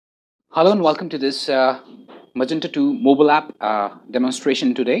Hello and welcome to this Magento 2 mobile app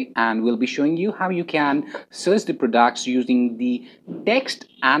demonstration today, and we'll be showing you how you can search the products using the text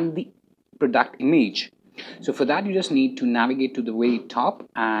and the product image. So for that you just need to navigate to the very top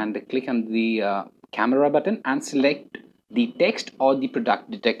and click on the camera button and select the text or the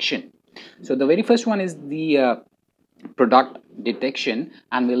product detection. So the very first one is the product detection,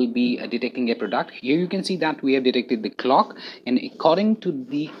 and we'll be detecting a product. Here you can see that we have detected the clock, and according to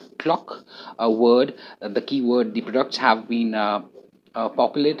the clock word, the keyword, the products have been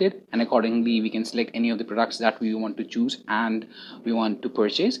populated, and accordingly we can select any of the products that we want to choose and we want to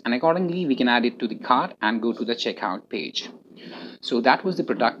purchase, and accordingly we can add it to the cart and go to the checkout page. So that was the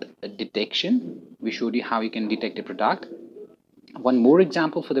product detection. We showed you how you can detect a product. One more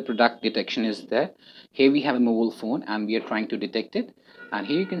example for the product detection is there. Here we have a mobile phone and we are trying to detect it, and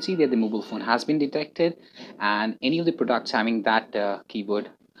here you can see that the mobile phone has been detected and any of the products having that keyword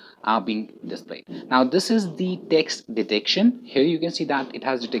are being displayed. Now this is the text detection. Here you can see that it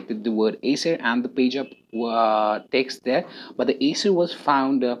has detected the word Acer and the page up text there, but the Acer was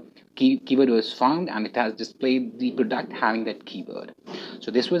found, keyword was found, and it has displayed the product having that keyword. So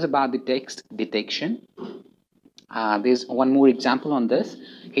this was about the text detection. There's one more example on this.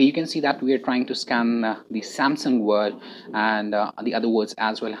 Here you can see that we are trying to scan the Samsung word, and the other words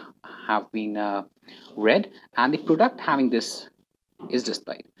as well have been read, and the product having this is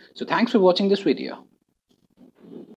displayed. So thanks for watching this video.